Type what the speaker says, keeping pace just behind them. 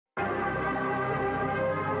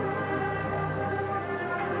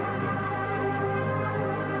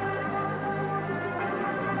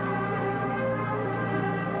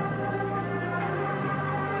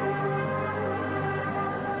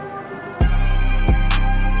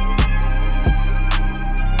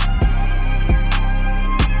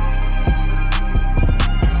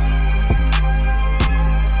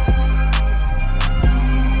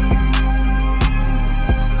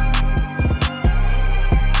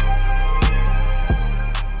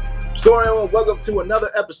going on? Welcome to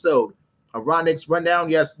another episode of Ron Nick's Rundown.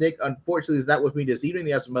 Yes, Nick, unfortunately, is not with me this evening.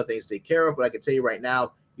 He has some other things to take care of, but I can tell you right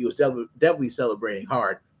now, he was definitely celebrating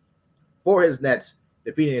hard for his Nets,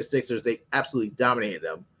 defeating the Sixers. They absolutely dominated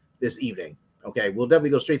them this evening. Okay, we'll definitely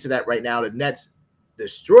go straight to that right now. The Nets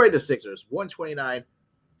destroyed the Sixers,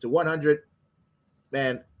 129-100.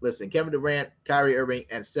 Man, listen, Kevin Durant, Kyrie Irving,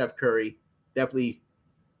 and Steph Curry definitely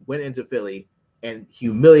went into Philly and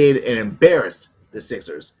humiliated and embarrassed the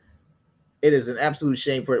Sixers. It is an absolute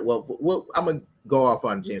shame for it. Well, I'm going to go off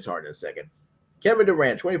on James Harden in a second. Kevin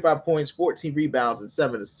Durant, 25 points, 14 rebounds, and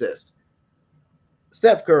 7 assists.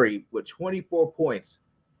 Steph Curry with 24 points.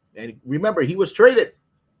 And remember, he was traded.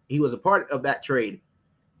 He was a part of that trade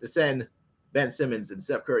to send Ben Simmons and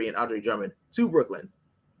Steph Curry and Andre Drummond to Brooklyn.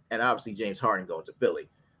 And obviously James Harden going to Philly.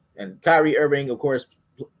 And Kyrie Irving, of course,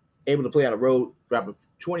 able to play on the road, dropping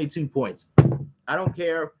 22 points. I don't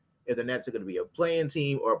care if the Nets are going to be a playing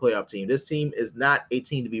team or a playoff team. This team is not a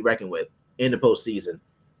team to be reckoned with in the postseason.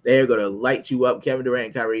 They're going to light you up. Kevin Durant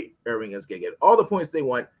and Kyrie Irving is going to get all the points they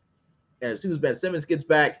want. And as soon as Ben Simmons gets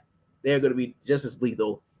back, they're going to be just as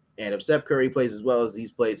lethal. And if Steph Curry plays as well as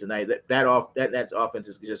he's played tonight, that Nets offense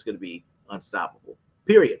is just going to be unstoppable.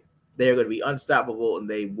 Period. They're going to be unstoppable, and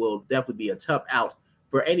they will definitely be a tough out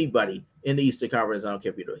for anybody in the Eastern Conference. I don't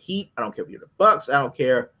care if you're the Heat. I don't care if you're the Bucks. I don't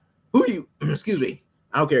care who you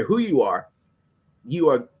I don't care who you are. You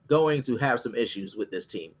are going to have some issues with this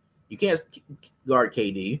team. You can't guard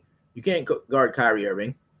KD. You can't guard Kyrie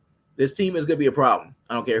Irving. This team is going to be a problem.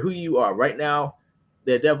 I don't care who you are. Right now,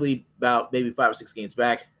 they're definitely about maybe 5 or 6 games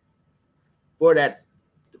back for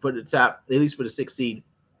the top, at least for the 6th seed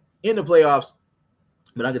in the playoffs.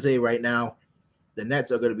 But I can tell you right now, the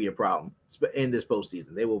Nets are going to be a problem in this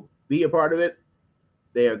postseason. They will be a part of it.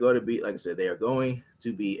 They are going to be, like I said, they are going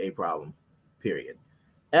to be a problem, period.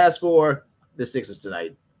 As for the Sixers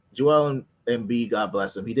tonight, Joel Embiid, God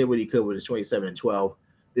bless him, he did what he could with his 27 and 12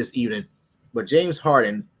 this evening. But James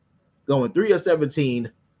Harden going 3 of 17,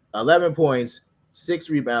 11 points, 6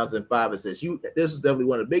 rebounds, and 5 assists. This is definitely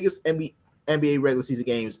one of the biggest NBA regular season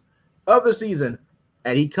games of the season,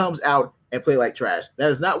 and he comes out and play like trash.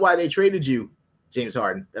 That is not why they traded you, James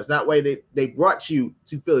Harden. That's not why they brought you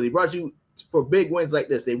to Philly. They brought you for big wins like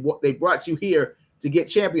this. They brought you here to get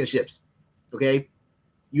championships, okay?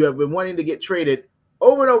 You have been wanting to get traded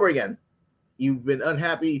over and over again. You've been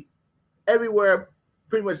unhappy everywhere,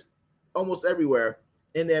 pretty much almost everywhere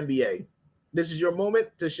in the NBA. This is your moment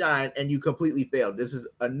to shine, and you completely failed. This is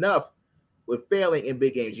enough with failing in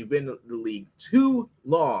big games. You've been in the league too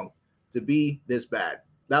long to be this bad.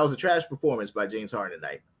 That was a trash performance by James Harden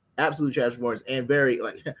tonight. Absolute trash performance, and very,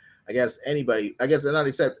 I guess an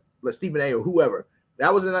unacceptable, Stephen A. or whoever.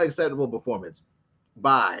 That was an unacceptable performance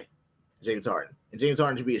by James Harden. And James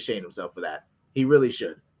Harden should be ashamed of himself for that. He really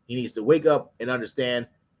should. He needs to wake up and understand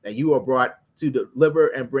that you are brought to deliver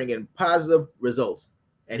and bring in positive results.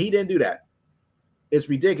 And he didn't do that. It's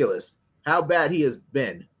ridiculous how bad he has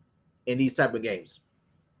been in these type of games.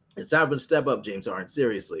 It's time to step up, James Harden.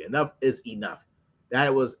 Seriously, enough is enough.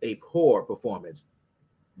 That was a poor performance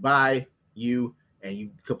by you, and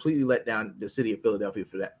you completely let down the city of Philadelphia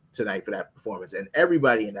for that tonight for that performance. And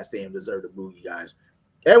everybody in that stadium deserved to boo you guys.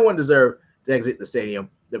 Everyone deserved to exit the stadium.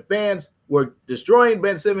 The fans were destroying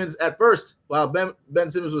Ben Simmons at first while Ben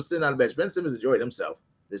Simmons was sitting on the bench. Ben Simmons enjoyed himself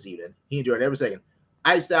this evening. He enjoyed every second.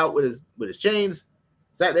 Iced out with his chains,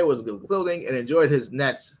 sat there with his good clothing, and enjoyed his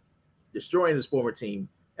Nets destroying his former team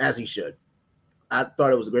as he should. I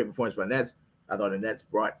thought it was a great performance by Nets. I thought the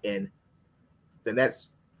Nets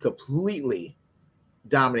completely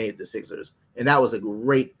dominated the Sixers, and that was a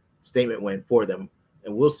great statement win for them.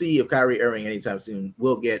 And we'll see if Kyrie Irving anytime soon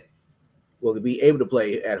will be able to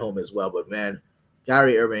play at home as well. But man,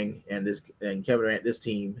 Kyrie Irving and Kevin Durant, this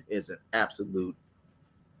team is an absolute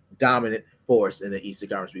dominant force in the Eastern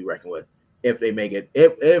Conference to be reckoned with. If they make it,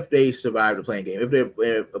 if they survive the playing game, if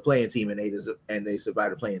they're a playing team and they survive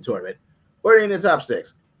the playing tournament, or they're in the top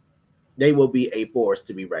 6, they will be a force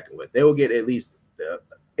to be reckoned with. They will get at least,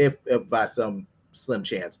 if by some slim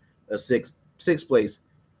chance, a sixth place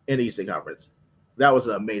in the Eastern Conference. That was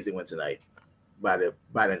an amazing win tonight by the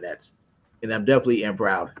Nets, and I'm definitely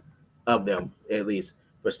proud of them, at least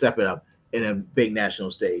for stepping up in a big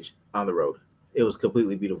national stage on the road. It was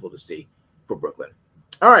completely beautiful to see for Brooklyn.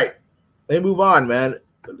 All right, let me move on, man.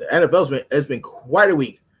 The it's been quite a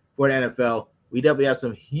week for the NFL. We definitely have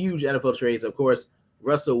some huge NFL trades. Of course,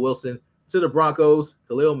 Russell Wilson to the Broncos,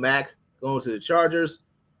 Khalil Mack going to the Chargers,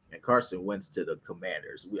 and Carson Wentz to the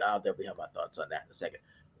Commanders. I'll definitely have my thoughts on that in a second.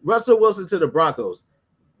 Russell Wilson to the Broncos.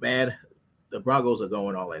 Man, the Broncos are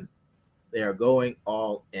going all in. They are going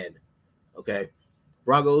all in. Okay.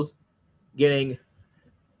 Broncos getting,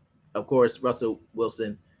 of course, Russell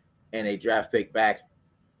Wilson and a draft pick back.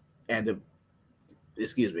 And the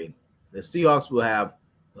Seahawks will have,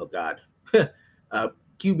 oh God,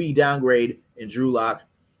 QB downgrade in Drew Lock.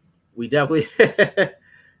 We definitely,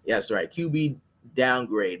 yes, right, QB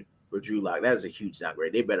downgrade for Drew Lock. That is a huge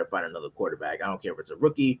downgrade. They better find another quarterback. I don't care if it's a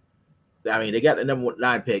rookie. I mean, they got the number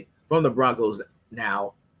 9 pick from the Broncos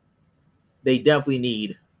now. They definitely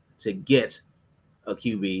need to get a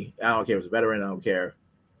QB. I don't care if it's a veteran. I don't care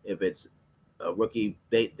if it's a rookie.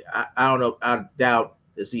 I don't know. I doubt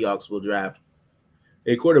the Seahawks will draft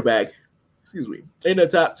a quarterback, in the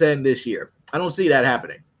top 10 this year. I don't see that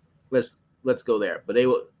happening. Let's go there. But they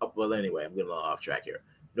will. Well, anyway, I'm getting a little off track here.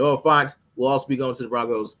 Noah Fant will also be going to the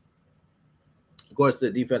Broncos. Of course, the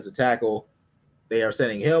defensive tackle, they are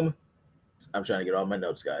sending him. I'm trying to get all my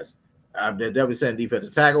notes, guys. They're definitely sending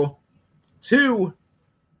defensive tackle to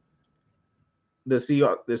the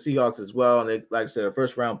Seahawks as well. And they, like I said, a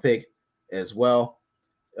first round pick as well.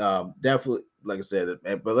 Definitely, like I said,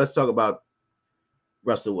 but let's talk about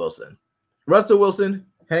Russell Wilson. Russell Wilson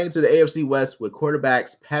heading to the AFC West with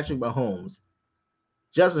quarterbacks Patrick Mahomes,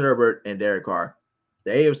 Justin Herbert, and Derek Carr.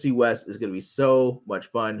 The AFC West is going to be so much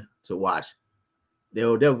fun to watch. They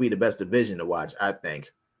will definitely be the best division to watch, I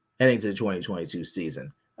think, heading to the 2022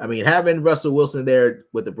 season. I mean, having Russell Wilson there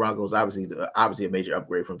with the Broncos, obviously a major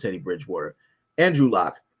upgrade from Teddy Bridgewater and Drew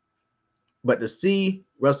Lock. But to see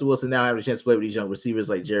Russell Wilson now having a chance to play with these young receivers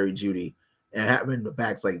like Jerry Jeudy and having the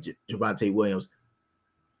backs like Javonte Williams,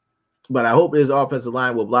 but I hope his offensive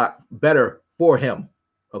line will block better for him.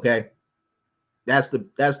 Okay, that's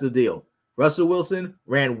the deal. Russell Wilson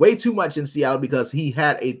ran way too much in Seattle because he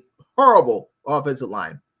had a horrible offensive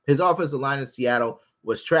line. His offensive line in Seattle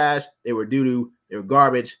was trash. They were doo-doo. They were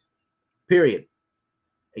garbage. Period.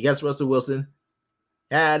 I guess Russell Wilson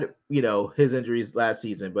had, his injuries last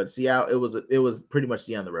season, but Seattle, it was pretty much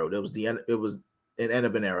the end of the road. It was an end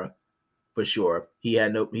of an era for sure. He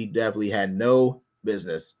definitely had no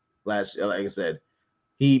business last year. Like I said,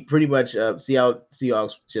 he pretty much Seattle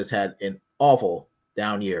Seahawks just had an awful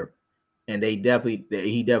down year, and he definitely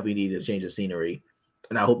needed to change the scenery.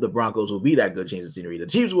 And I hope the Broncos will be that good change of scenery. The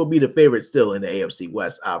Chiefs will be the favorite still in the AFC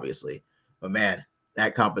West, obviously. But man,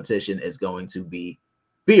 that competition is going to be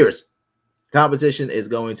fierce. Competition is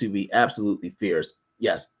going to be absolutely fierce.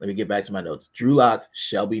 Yes, let me get back to my notes. Drew Lock,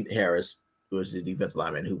 Shelby Harris, who was the defensive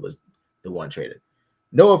lineman who was the one traded.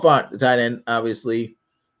 Noah Fant, the tight end, obviously.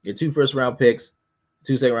 Your 2 first-round picks,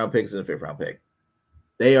 2 second-round picks, and a 5th-round pick.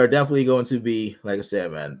 They are definitely going to be, like I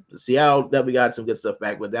said, man, Seattle definitely got some good stuff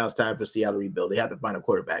back, but now it's time for Seattle to rebuild. They have to find a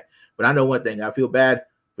quarterback. But I know one thing. I feel bad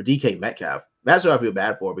for DK Metcalf. That's what I feel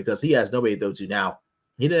bad for because he has nobody to throw to now.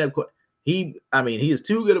 He didn't have he is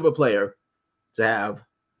too good of a player to have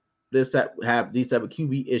these type of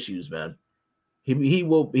QB issues, man. He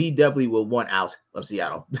definitely will want out of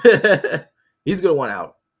Seattle. He's gonna want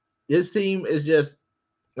out. His team is just,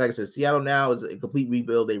 like I said, Seattle now is a complete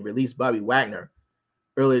rebuild. They released Bobby Wagner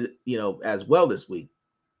early, as well this week.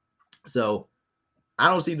 So I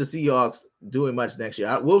don't see the Seahawks doing much next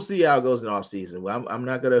year. We'll see how it goes in the offseason. I'm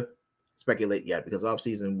not going to speculate yet because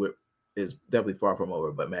offseason is definitely far from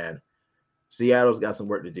over. But, man, Seattle's got some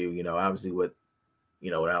work to do, obviously with,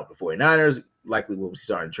 without the 49ers, likely we'll be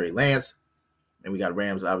starting Trey Lance. And we got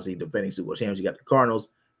Rams, obviously, defending Super Bowl champs. You got the Cardinals.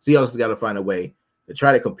 Seahawks has got to find a way to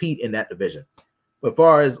try to compete in that division. But as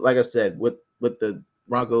far as, like I said, with the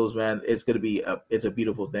Broncos, man, it's going to be it's a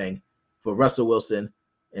beautiful thing for Russell Wilson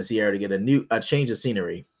and Sierra to get a change of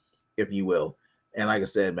scenery, if you will. And like I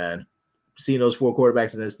said, man, seeing those 4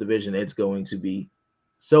 quarterbacks in this division, it's going to be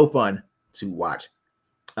so fun to watch.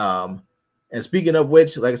 And speaking of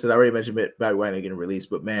which, like I said, I already mentioned about Wagner getting released,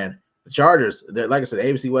 but man, the Chargers, like I said,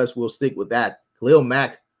 AFC West will stick with that. Khalil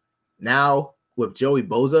Mack now with Joey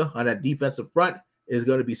Bosa on that defensive front is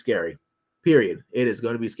going to be scary. Period. It is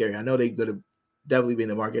going to be scary. I know they're going to definitely be in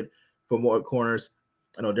the market for more corners.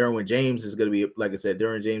 I know Derwin James is going to be, like I said,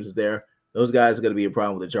 Derwin James is there. Those guys are going to be a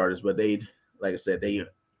problem with the Chargers, but they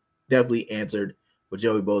definitely answered with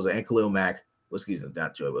Joey Bosa and Khalil Mack. Well, excuse me,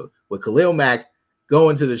 not Joey Bosa. With Khalil Mack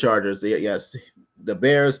going to the Chargers, yes, the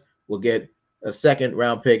Bears will get a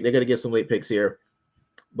 2nd-round pick. They're going to get some late picks here,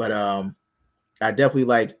 but I definitely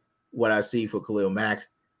like what I see for Khalil Mack.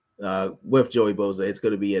 With Joey Bosa, it's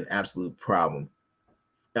going to be an absolute problem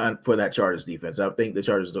for that Chargers defense. I think the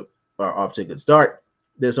Chargers are off to a good start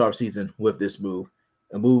this offseason with this move,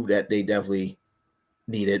 a move that they definitely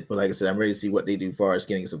needed. But like I said, I'm ready to see what they do as far as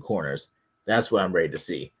getting some corners. That's what I'm ready to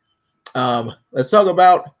see. Let's talk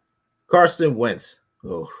about Carson Wentz.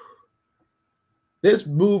 Oh. This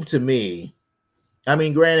move to me, I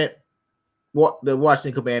mean, granted, what the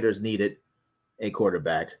Washington Commanders needed a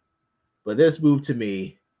quarterback. But this move to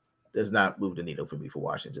me does not move the needle for me for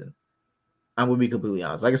Washington. I'm going to be completely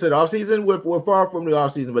honest. Like I said, offseason, we're far from the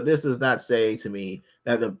offseason, but this does not say to me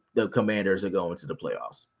that the Commanders are going to the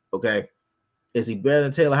playoffs. Okay. Is he better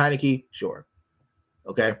than Taylor Heineke? Sure.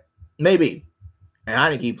 Okay. Maybe. And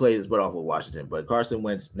Heineke played his butt off with Washington, but Carson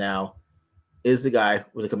Wentz now is the guy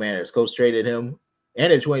with the Commanders. Coach traded him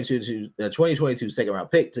and a 2022 second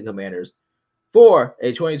round pick to Commanders for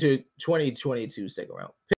a 2022 second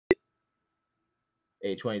round pick,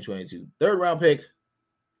 a 2022 third round pick,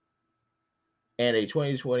 and a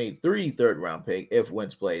 2023 third round pick if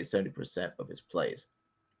Wentz plays 70% of his plays.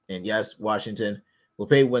 And yes, Washington will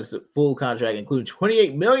pay Wentz the full contract, including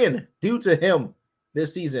 $28 million due to him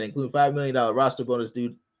this season, including $5 million roster bonus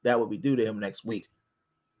due that will be due to him next week.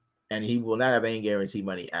 And he will not have any guarantee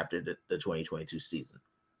money after the 2022 season.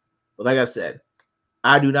 But like I said,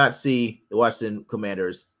 I do not see the Washington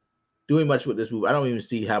Commanders doing much with this move. I don't even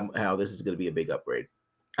see how this is going to be a big upgrade.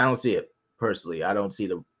 I don't see it personally. I don't see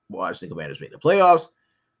the Washington Commanders making the playoffs.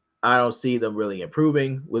 I don't see them really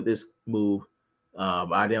improving with this move.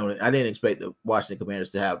 I didn't expect the Washington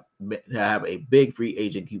Commanders to have a big free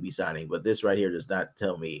agent QB signing, but this right here does not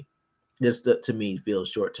tell me. This to me feels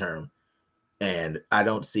short term, and I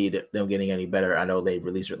don't see them getting any better. I know they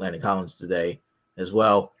released Landon Collins today as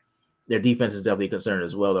well. Their defense is definitely a concern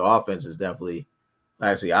as well. Their offense is definitely,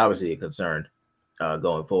 obviously a concern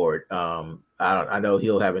going forward. I know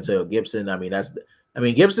he'll have Antonio Gibson.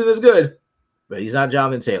 Gibson is good, but he's not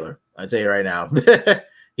Jonathan Taylor. I tell you right now,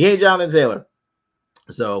 he ain't Jonathan Taylor.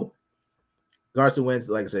 So Carson Wentz,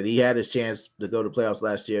 like I said, he had his chance to go to playoffs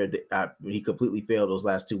last year. He completely failed those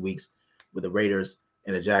last 2 weeks with the Raiders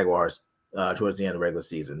and the Jaguars towards the end of the regular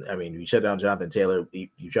season. I mean, you shut down Jonathan Taylor.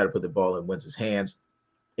 You try to put the ball in Wentz's hands.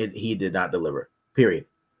 He did not deliver, period.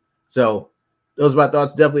 So those are my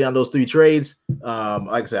thoughts definitely on those 3 trades.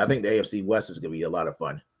 Like I said, I think the AFC West is going to be a lot of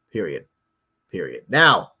fun, period.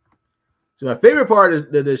 Now, so my favorite part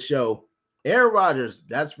of this show, Aaron Rodgers,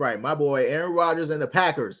 that's right, my boy Aaron Rodgers and the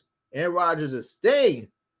Packers. Aaron Rodgers is staying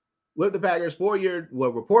with the Packers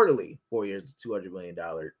reportedly 4 years, $200 million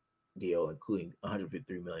deal, including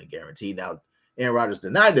 $153 million guaranteed. Now, Aaron Rodgers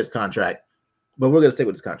denied this contract, but we're going to stick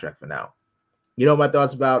with this contract for now. You know my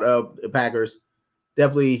thoughts about the Packers.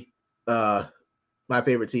 Definitely my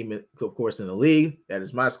favorite team, of course, in the league. That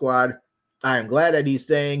is my squad. I am glad that he's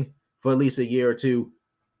staying for at least a year or two.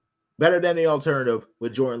 Better than the alternative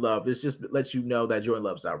with Jordan Love. This just lets you know that Jordan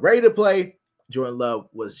Love's not ready to play. Jordan Love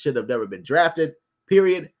should have never been drafted,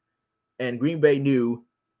 period. And Green Bay knew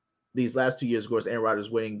these last 2 years, of course, Aaron Rodgers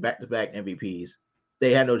winning back-to-back MVPs.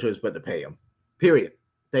 They had no choice but to pay him, period.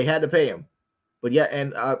 They had to pay him. But yeah,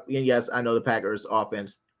 and yes, I know the Packers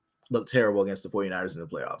offense looked terrible against the 49ers in the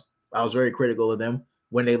playoffs. I was very critical of them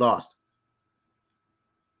when they lost.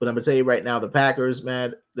 But I'm going to tell you right now, the Packers,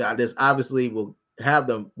 man, this obviously will have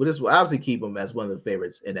them, but this will obviously keep them as one of the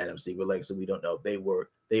favorites in the NFC. But like, so we don't know if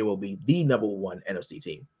they will be the number one NFC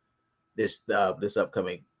team this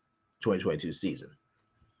upcoming 2022 season.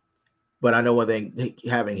 But I know one thing,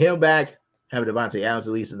 having him back, having Devontae Adams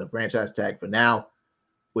at least in the franchise tag for now,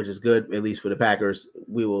 which is good, at least for the Packers.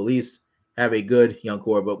 We will at least have a good young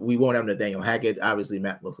core, but we won't have Nathaniel Hackett. Obviously,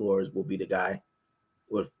 Matt LaFleur will be the guy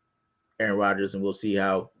with Aaron Rodgers, and we'll see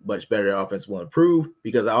how much better their offense will improve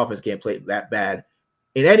because the offense can't play that bad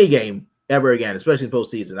in any game ever again, especially in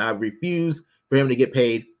postseason. I refuse for him to get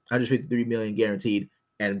paid $153 million guaranteed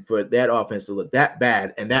and for that offense to look that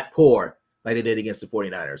bad and that poor like they did against the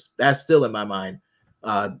 49ers. That's still in my mind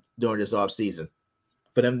during this offseason.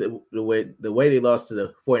 For them, the way they lost to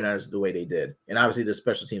the 49ers the way they did. And obviously the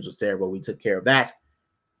special teams was terrible. We took care of that.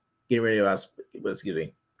 We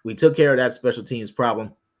took care of that special teams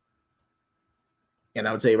problem. And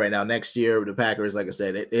I would tell you right now, next year, the Packers, like I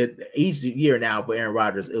said, each year now for Aaron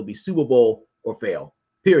Rodgers, it'll be Super Bowl or fail,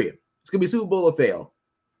 period. It's going to be Super Bowl or fail.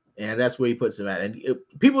 And that's where he puts him at. And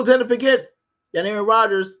people tend to forget that Aaron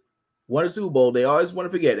Rodgers won a Super Bowl. They always want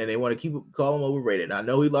to forget, and they want to call him overrated. I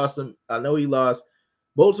know he lost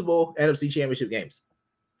multiple NFC championship games,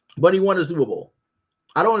 but he won a Super Bowl.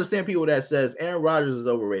 I don't understand people that says Aaron Rodgers is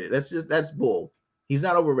overrated. That's bull. He's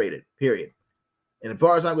not overrated, period. And as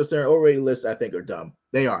far as I'm concerned, overrated lists I think are dumb.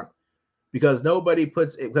 They are, because nobody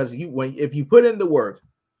puts it, because if you put in the work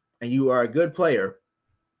and you are a good player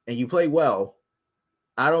and you play well,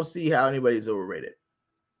 I don't see how anybody's overrated.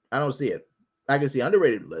 I don't see it. I can see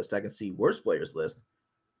underrated list. I can see worst players list,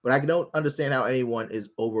 but I don't understand how anyone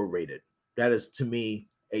is overrated. That is, to me,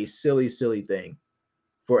 a silly, silly thing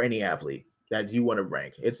for any athlete that you want to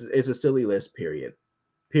rank. It's a silly list, period.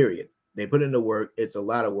 They put in the work. It's a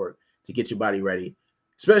lot of work to get your body ready,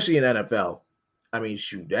 especially in NFL. I mean,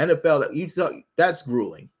 shoot, the NFL, that's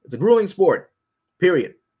grueling. It's a grueling sport,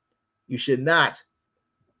 period. You should not,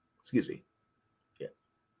 excuse me,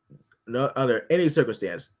 no under any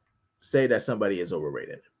circumstance say that somebody is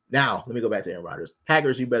overrated. Now, let me go back to Aaron Rodgers.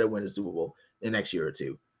 Packers, you better win the Super Bowl in the next year or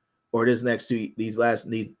two, or these next 2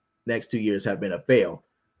 years have been a fail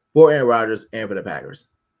for Aaron Rodgers and for the Packers.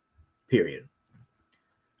 Period.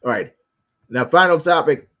 All right. Now, final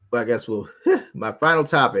topic. I guess my final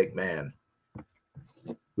topic, man.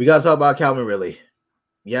 We got to talk about Calvin Ridley.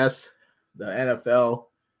 Yes, the NFL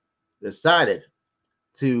decided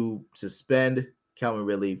to suspend Calvin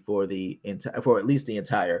Ridley for at least the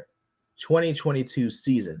entire 2022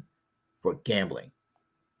 season for gambling.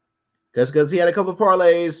 Because he had a couple of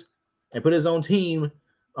parlays and put his own team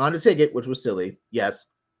on the ticket, which was silly. Yes,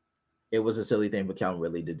 it was a silly thing for Calvin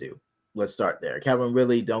Ridley to do. Let's start there. Calvin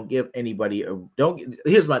Ridley,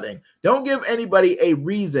 here's my thing. Don't give anybody a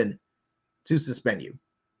reason to suspend you.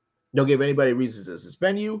 Don't give anybody reasons to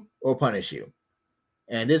suspend you or punish you.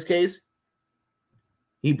 And in this case,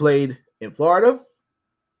 he played in Florida.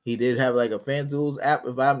 He did have like a FanDuel app,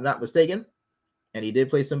 if I'm not mistaken. And he did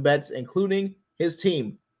play some bets, including his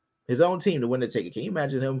own team to win the ticket. Can you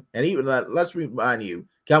imagine him? And let's remind you,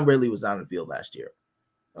 Calvin Ridley was on the field last year.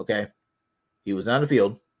 Okay? He was on the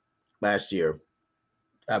field last year.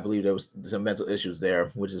 I believe there was some mental issues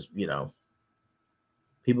there, which is,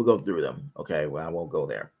 people go through them. Okay, well, I won't go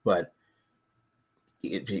there. But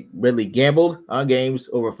he really gambled on games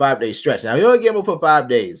over a 5-day stretch. Now, he only gambled for 5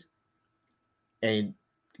 days. And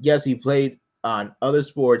yes, he played on other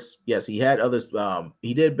sports. Yes, he had others.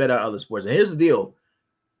 He did bet on other sports. And here's the deal.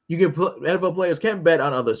 NFL players can bet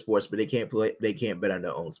on other sports, but they can't bet on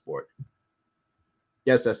their own sport.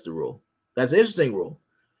 Yes, that's the rule. That's an interesting rule.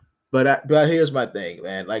 But here's my thing,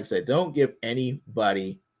 man. Like I said, don't give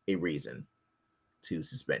anybody a reason to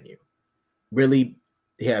suspend you. Really,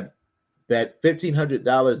 he had bet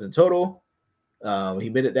 $1,500 in total. He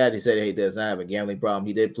admitted that. He said he does not have a gambling problem.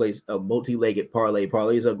 He did place a multi-legged parlay.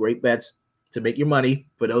 Parlays are great bets to make your money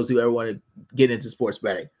for those who ever want to get into sports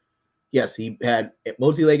betting. Yes, he had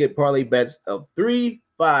multi-legged parlay bets of 3,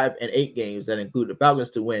 5, and 8 games that include the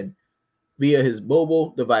Falcons to win via his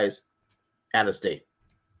mobile device out of state.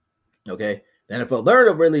 Okay, the NFL learned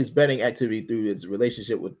of Ridley's betting activity through its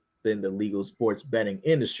relationship within the legal sports betting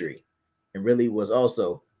industry, and Ridley was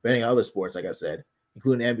also betting other sports, like I said,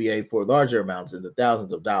 including the NBA, for larger amounts in the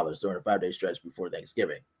thousands of dollars during a 5-day stretch before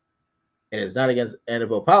Thanksgiving. And it's not against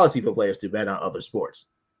NFL policy for players to bet on other sports.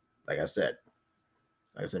 Like I said,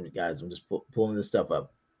 guys, I'm just pulling this stuff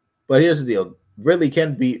up. But here's the deal. Ridley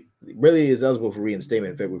is eligible for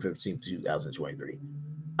reinstatement February 15, 2023.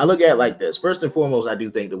 I look at it like this. First and foremost, I do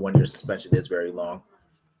think the 1-year suspension is very long.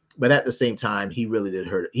 But at the same time, he really did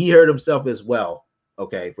hurt. He hurt himself as well,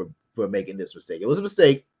 okay, for making this mistake. It was a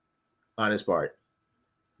mistake on his part.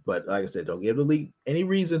 But like I said, don't give the league any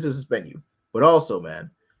reason to suspend you. But also, man,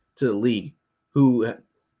 to the league, who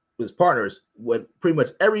was partners with pretty much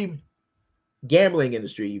every gambling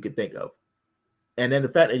industry you could think of. And then the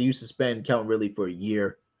fact that you suspend Calvin Ridley for a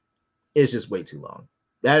year is just way too long.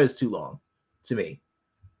 That is too long to me.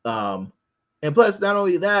 And plus, not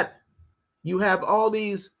only that, you have all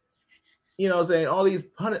these, all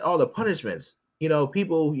the punishments,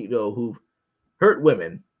 people, who hurt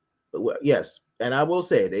women. Yes. And I will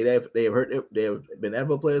say they have been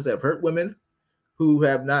NFL players that have hurt women who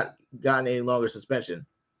have not gotten any longer suspension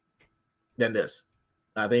than this.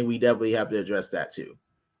 I think we definitely have to address that too.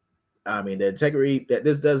 I mean, the integrity that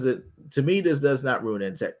this does not ruin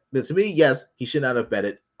integrity. To me, yes, he should not have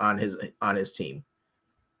betted on his team.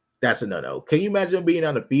 That's a no-no. Can you imagine him being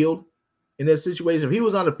on the field in this situation? If he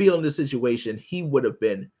was on the field in this situation, he would have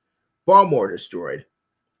been far more destroyed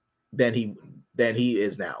than he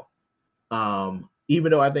is now.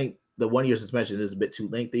 Even though I think the 1-year suspension is a bit too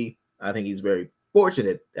lengthy, I think he's very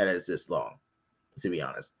fortunate that it's this long, to be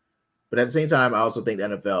honest. But at the same time, I also think the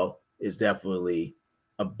NFL is definitely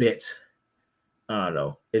a bit, I don't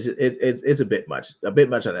know, it's a bit much on the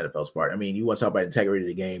NFL's part. I mean, you want to talk about integrity of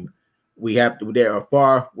the game. There are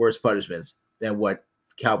far worse punishments than what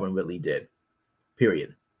Calvin Ridley did,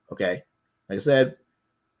 period. Okay. Like I said,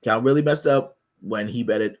 Calvin really messed up when he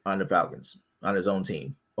betted on the Falcons, on his own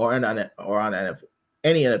team, or on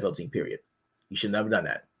any NFL team, period. He should never have done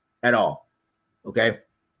that at all. Okay.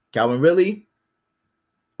 Calvin Ridley,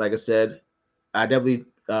 like I said, I definitely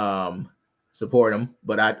support him,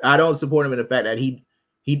 but I don't support him in the fact that he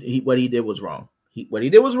what he did was wrong. What he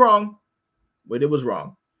did was wrong.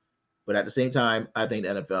 But at the same time, I think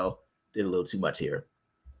the NFL did a little too much here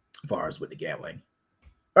as far as with the gambling.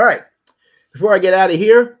 All right. Before I get out of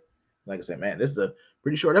here, like I said, man, this is a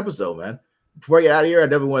pretty short episode, man. before I get out of here, I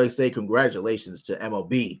definitely want to say congratulations to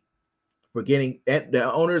MLB for getting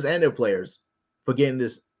the owners and their players for getting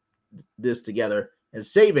this together and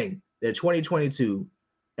saving their 2022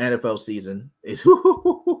 NFL season.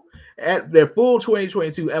 At their full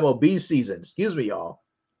 2022 MLB season. Excuse me, y'all.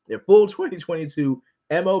 Their full 2022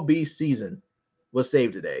 MLB season was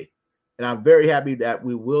saved today. And I'm very happy that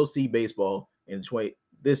we will see baseball in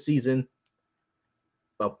this season,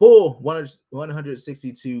 a full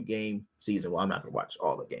 162 game season. Well, I'm not going to watch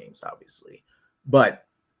all the games, obviously, but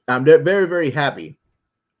I'm very, very happy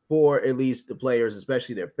for at least the players,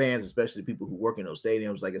 especially their fans, especially the people who work in those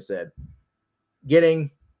stadiums. Like I said,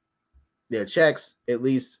 getting their checks, at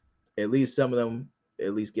least some of them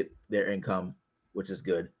at least get their income, which is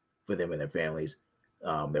good for them and their families.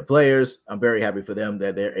 Their players, I'm very happy for them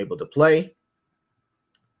that they're able to play.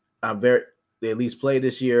 They at least play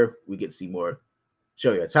this year. We get to see more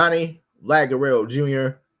Shohei Ohtani, Vlad Guerrero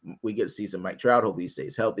Jr. We get to see some Mike Trout. Hopefully he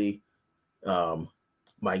stays healthy.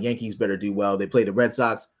 My Yankees better do well. They play the Red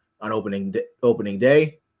Sox on opening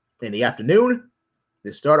day in the afternoon.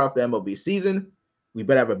 They start off the MLB season. We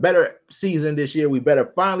better have a better season this year. We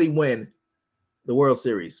better finally win the World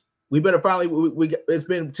Series. We better finally. It's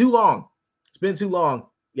been too long. It's been too long.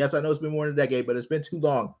 Yes, I know it's been more than a decade, but it's been too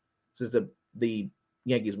long since the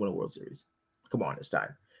Yankees won a World Series. Come on, it's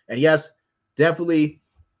time. And yes, definitely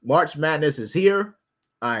March Madness is here.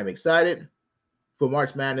 I am excited for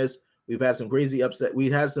March Madness. We've had some crazy upset.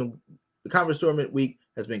 The conference tournament week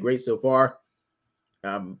has been great so far.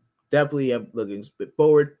 Definitely am looking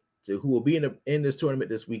forward to who will be in this tournament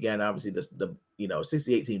this weekend. Obviously, the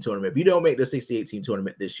 68 team tournament. If you don't make the 68 team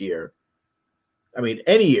tournament this year, I mean,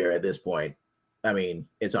 any year at this point, I mean,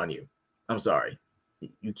 it's on you. I'm sorry.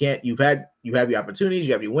 You can't. You have your opportunities.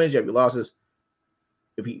 You have your wins. You have your losses.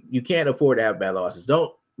 If you can't afford to have bad losses,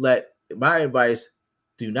 don't let. My advice: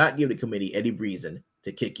 do not give the committee any reason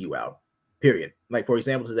to kick you out. Period. Like, for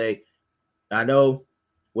example, today, I know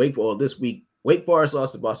this week, Wake Forest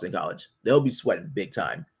lost to Boston College. They'll be sweating big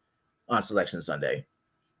time on Selection Sunday.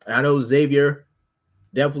 And I know Xavier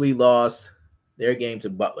definitely lost their game to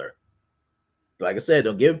Butler. But like I said,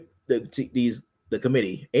 don't give the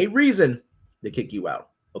committee a reason to kick you out.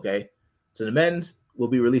 Okay. So the men's will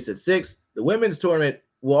be released at 6. The women's tournament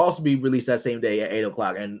will also be released that same day at 8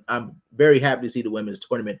 o'clock. And I'm very happy to see the women's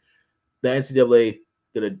tournament. The NCAA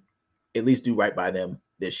gonna at least do right by them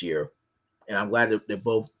this year. And I'm glad that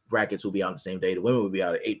both brackets will be on the same day. The women will be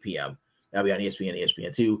out at 8 p.m. That'll be on ESPN,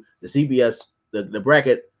 ESPN2. The CBS, the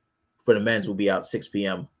bracket for the men's will be out 6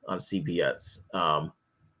 p.m. on CBS.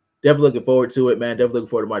 Definitely looking forward to it, man. Definitely looking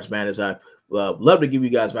forward to March Madness. I love to give you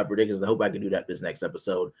guys my predictions. I hope I can do that this next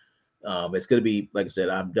episode. It's going to be, like I said,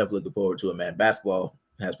 I'm definitely looking forward to it, man. Basketball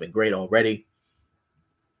has been great already.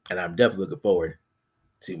 And I'm definitely looking forward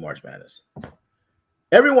to March Madness.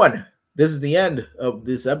 Everyone, this is the end of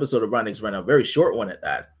this episode of Ron Nick's Rundown. Very short one at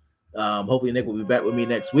that. Hopefully Nick will be back with me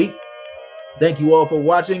next week. Thank you all for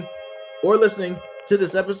watching or listening to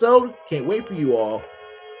this episode. Can't wait for you all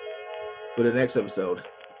for the next episode.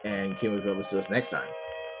 And can't wait for you to listen to us next time.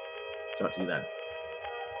 Talk to you then.